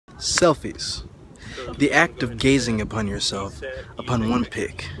Selfies. The act of gazing upon yourself upon one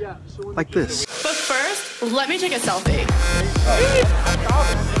pic. Like this. But first, let me take a selfie.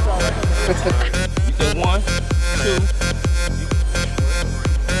 You said 1,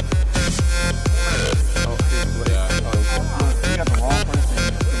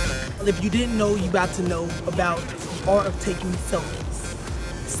 2. If you didn't know, you about to know about the art of taking selfies.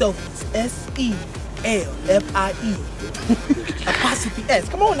 Selfies. S-E-L-F-I-E. Apostrophe S.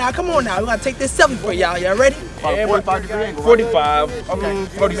 Come on now. We gotta take this selfie for y'all. Y'all ready? 45. Okay.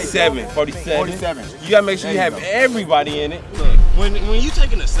 47. You gotta make sure you have everybody in it. Look, when you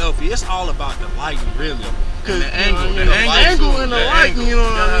taking a selfie, it's all about the lighting, really. Cause the angle and the lighting, you know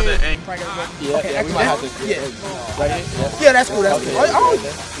what I mean? Yeah, we might have to. Right here? Yeah, that's cool. Oh,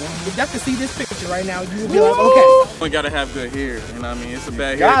 if y'all can see this picture right now, you will be like, okay. You gotta have good hair, you know what I mean? It's a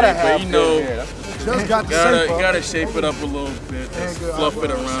bad hair day, but you know, gotta shape it up a little bit, just fluff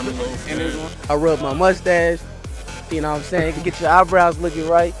it around a little bit. I rub my mustache, you know what I'm saying? You can get your eyebrows looking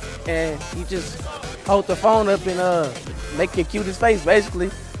right, and you just hold the phone up and make your cutest face,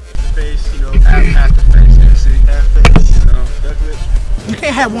 basically. Face, you know, half the face, half face, you know, definitely. You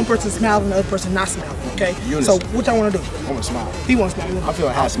can't have one person smiling and the other person not smiling, okay? So what y'all want to do? I want to smile. He wants to smile. I feel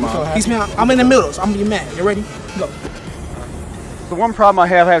a half smile. He smile. I'm in the middle, so I'm gonna be mad. You ready? Go. The one problem I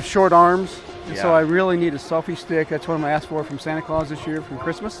have short arms, and so I really need a selfie stick. That's what I'm gonna ask for from Santa Claus this year, from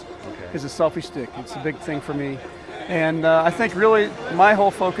Christmas, is a selfie stick. It's a big thing for me. And I think really my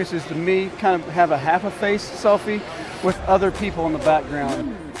whole focus is to me kind of have a half a face selfie with other people in the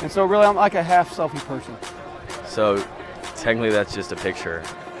background. And so really I'm like a half selfie person. So technically that's just a picture.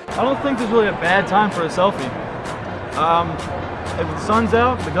 I don't think there's really a bad time for a selfie. If the sun's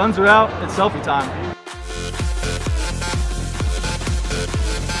out, the guns are out, it's selfie time.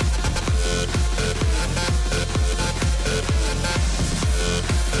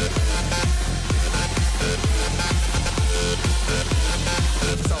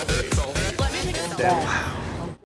 Let me take a selfie.